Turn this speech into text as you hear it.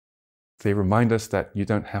they remind us that you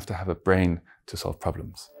don't have to have a brain to solve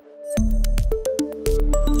problems.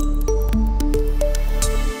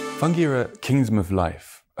 Fungi are a kingdom of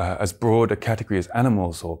life, as broad a category as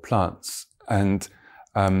animals or plants, and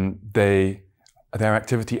their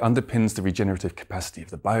activity underpins the regenerative capacity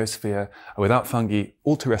of the biosphere. Without fungi,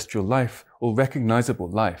 all terrestrial life, all recognizable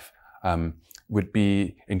life, would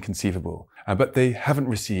be inconceivable. But they haven't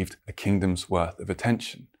received a kingdom's worth of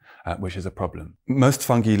attention, which is a problem. Most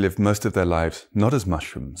fungi live most of their lives not as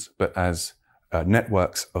mushrooms, but as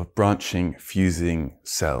networks of branching, fusing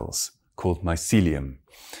cells called mycelium.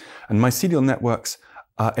 And mycelial networks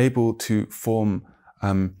are able to form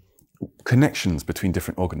connections between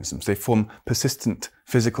different organisms. They form persistent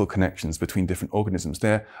physical connections between different organisms.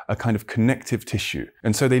 They're a kind of connective tissue.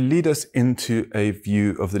 And so they lead us into a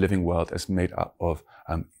view of the living world as made up of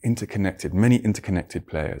many interconnected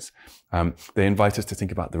players. They invite us to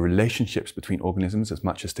think about the relationships between organisms as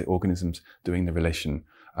much as the organisms doing the relation.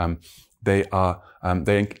 They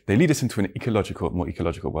lead us into an more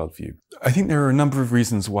ecological worldview. I think there are a number of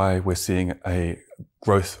reasons why we're seeing a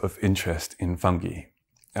growth of interest in fungi.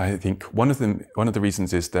 I think one of the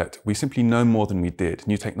reasons is that we simply know more than we did.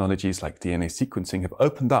 New technologies like DNA sequencing have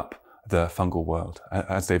opened up the fungal world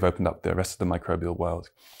as they've opened up the rest of the microbial world.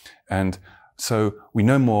 And so we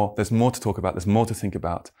know more, there's more to talk about, there's more to think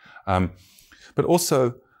about. But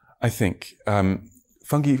also, I think,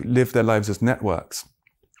 fungi live their lives as networks.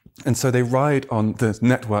 And so they ride on the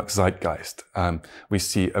network zeitgeist. We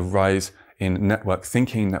see a rise in network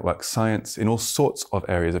thinking, network science, in all sorts of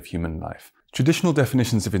areas of human life. Traditional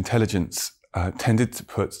definitions of intelligence tended to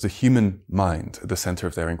put the human mind at the center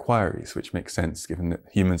of their inquiries, which makes sense given that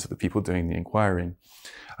humans are the people doing the inquiring.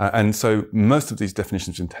 And so most of these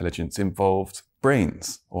definitions of intelligence involved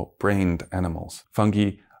brains or brained animals.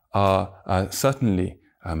 Fungi are certainly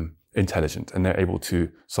intelligent, and they're able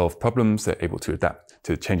to solve problems, they're able to adapt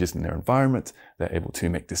to changes in their environment, they're able to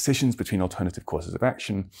make decisions between alternative courses of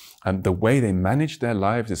action. And the way they manage their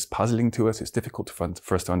lives is puzzling to us. It's difficult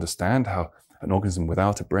for us to understand how an organism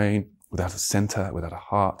without a brain, without a center, without a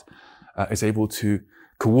heart, is able to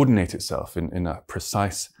coordinate itself in a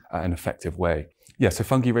precise and effective way. Yeah, so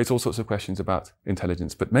fungi raise all sorts of questions about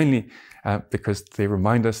intelligence, but mainly because they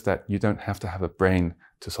remind us that you don't have to have a brain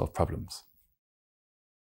to solve problems.